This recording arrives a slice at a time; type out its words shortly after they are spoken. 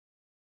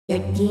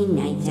13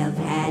 nights of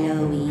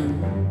Halloween.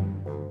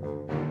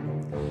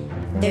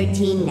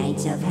 13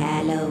 nights of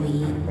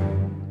Halloween.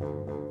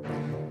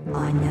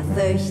 On the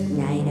first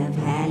night of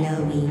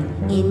Halloween,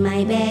 in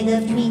my bag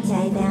of treats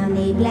I found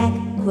a black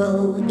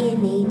crow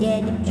in a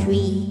dead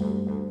tree.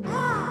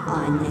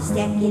 On the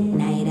second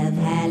night of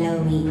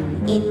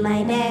Halloween, in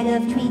my bag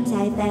of treats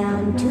I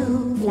found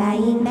 2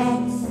 flying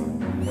bats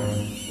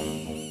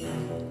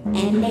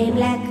and a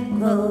black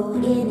crow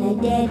in a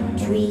dead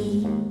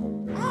tree.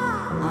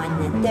 On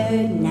the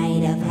third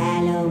night of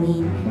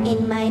Halloween,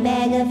 in my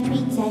bag of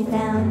treats I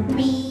found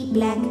 3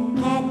 black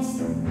cats,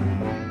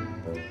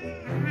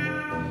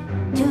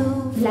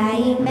 2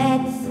 flying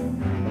bats,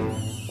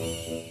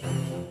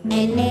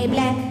 and a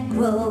black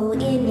crow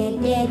in a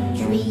dead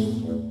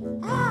tree.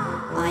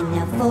 On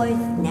the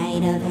fourth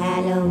night of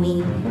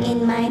Halloween,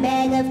 in my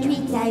bag of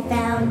treats I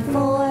found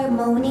 4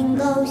 moaning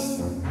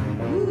ghosts,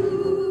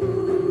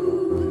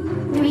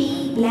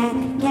 3 black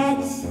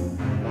cats,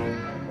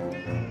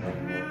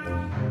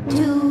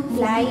 2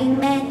 flying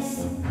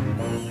bats,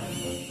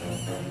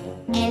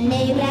 and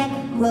a black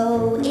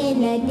crow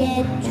in a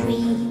dead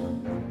tree.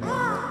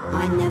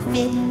 On the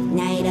fifth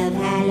night of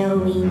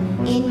Halloween,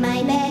 in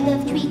my bag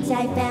of treats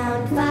I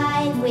found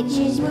 5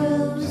 witches'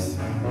 brews,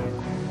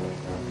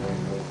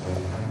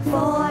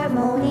 4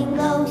 moaning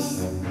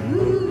ghosts,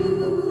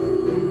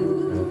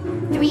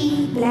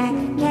 3 black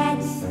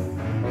cats,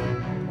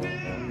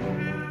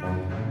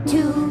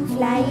 2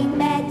 flying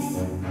bats,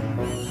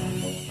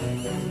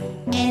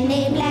 and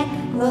a black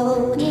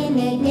crow in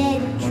a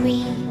dead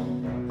tree.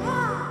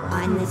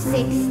 On the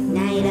sixth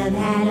night of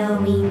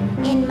Halloween,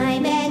 in my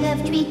bag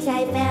of treats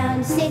I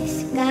found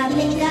 6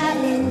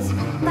 goblins,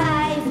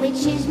 5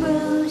 witches'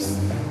 brews,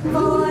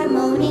 4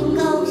 moaning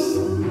ghosts,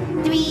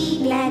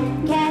 3 black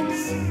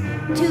cats,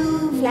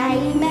 2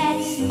 flying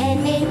bats,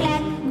 and a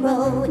black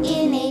crow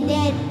in a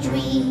dead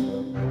tree.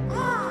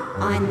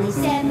 On the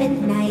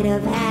seventh night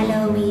of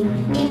Halloween,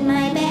 in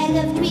my bag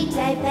of treats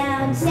I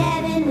found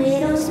 7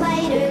 little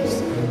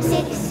spiders,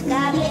 6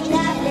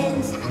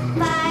 goblins,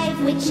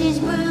 5 witches'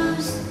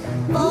 brews,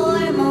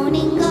 4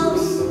 moaning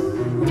ghosts,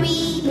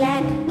 3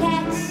 black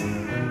cats,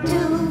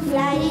 2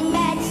 flying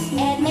bats,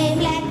 and a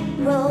black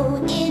crow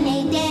in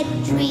a dead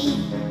tree.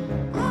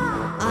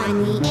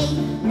 On the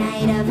eighth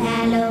night of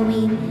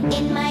Halloween,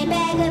 in my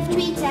bag of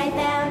treats I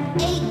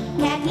found 8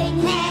 cackling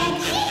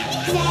hags,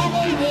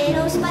 7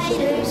 little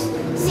spiders,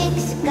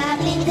 6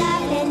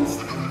 goblins,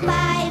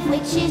 5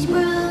 witches'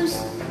 brews,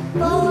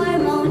 4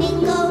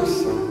 moaning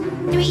ghosts,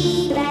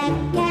 3 black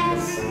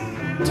cats,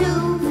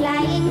 2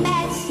 flying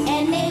bats,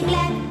 and a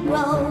black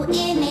crow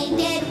in a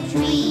dead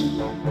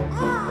tree.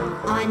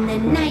 On the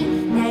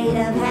ninth night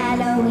of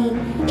Halloween,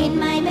 in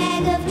my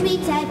bag of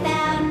treats I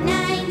found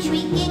 9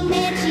 shrieking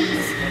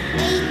banshees,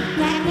 8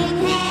 cackling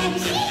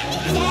hags,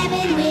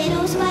 7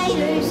 little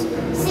spiders,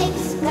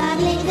 6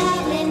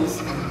 goblins,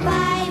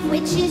 5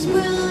 witches'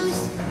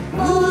 brews,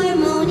 4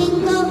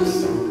 moaning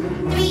ghosts,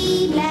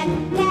 3 black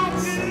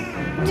cats,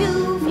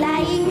 2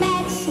 flying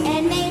bats,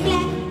 and a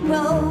black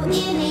crow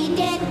in a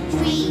dead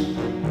tree.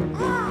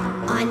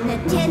 On the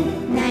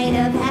 10th night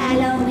of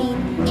Halloween,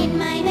 in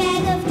my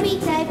bag of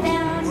treats I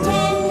found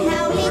 10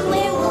 howling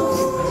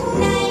werewolves,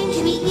 9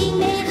 shrieking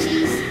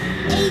banshees,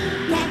 8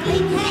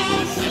 cackling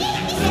hags,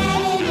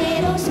 7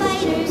 little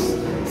spiders,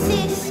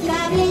 6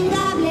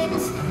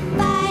 goblins,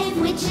 5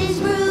 witches'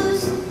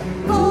 brews,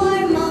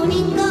 4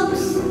 moaning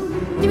ghosts,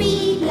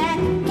 3 black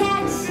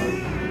cats,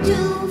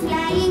 2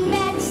 flying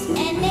bats,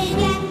 and a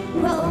black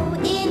crow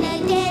in a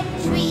dead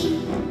tree.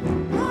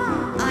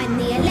 On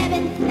the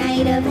 11th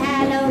night of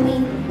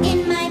Halloween,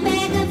 in my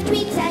bag of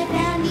treats I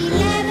found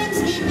 11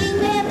 sleeping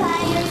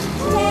vampires,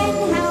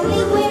 10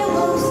 howling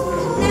werewolves,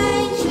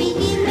 9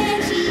 shrieking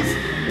banshees,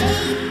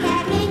 8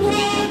 cackling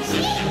hags,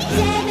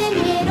 7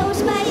 little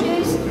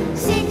spiders,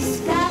 6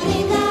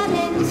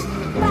 goblins,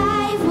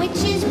 5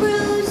 witches'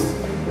 brews,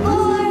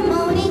 4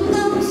 moaning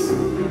ghosts,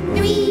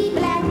 3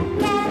 black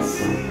cats,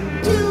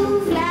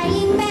 2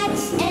 flying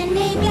bats, and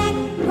a black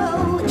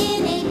crow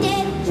in a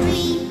dead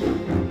tree.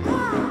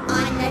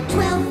 On the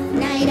 12th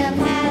night of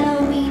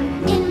Halloween,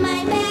 in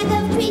my bag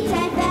of treats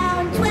I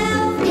found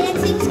 12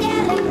 dancing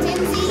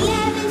skeletons,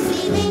 11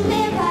 sleeping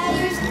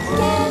vampires,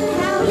 10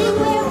 howling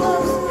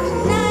werewolves,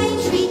 9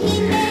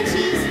 shrieking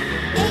banshees,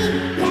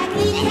 8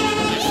 cackling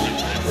hags,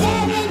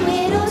 7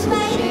 little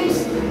spiders,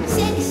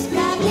 6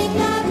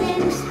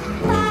 goblins,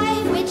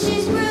 5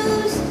 witches'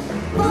 brews,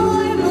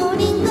 4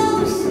 moaning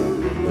ghosts,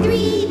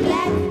 3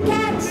 black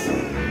cats,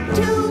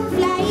 2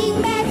 flying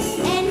bats,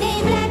 and a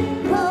black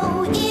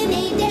crow in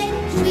a dead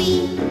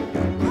tree.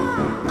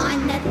 On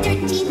the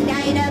 13th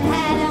night of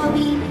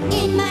Halloween,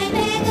 in my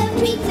bag of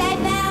treats I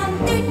found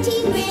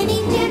 13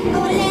 grinning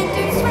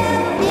jack-o'-lanterns,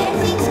 12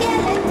 dancing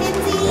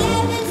skeletons,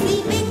 11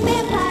 sleeping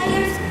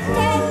vampires,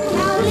 10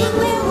 howling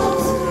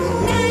werewolves,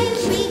 9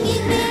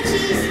 shrieking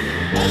banshees,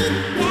 8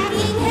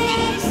 cackling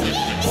hags,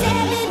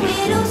 7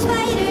 little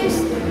spiders,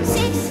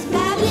 6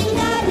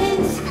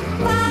 goblins,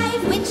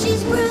 5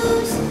 witches'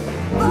 brews,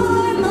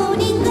 4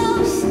 moaning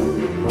ghosts,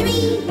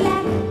 3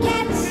 black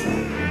cats,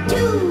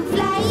 2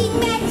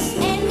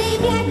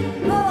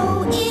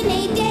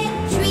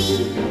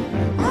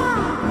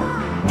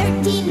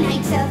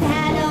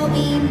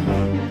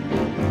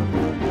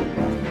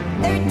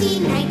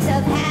 13 nights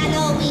of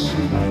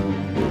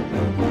Halloween.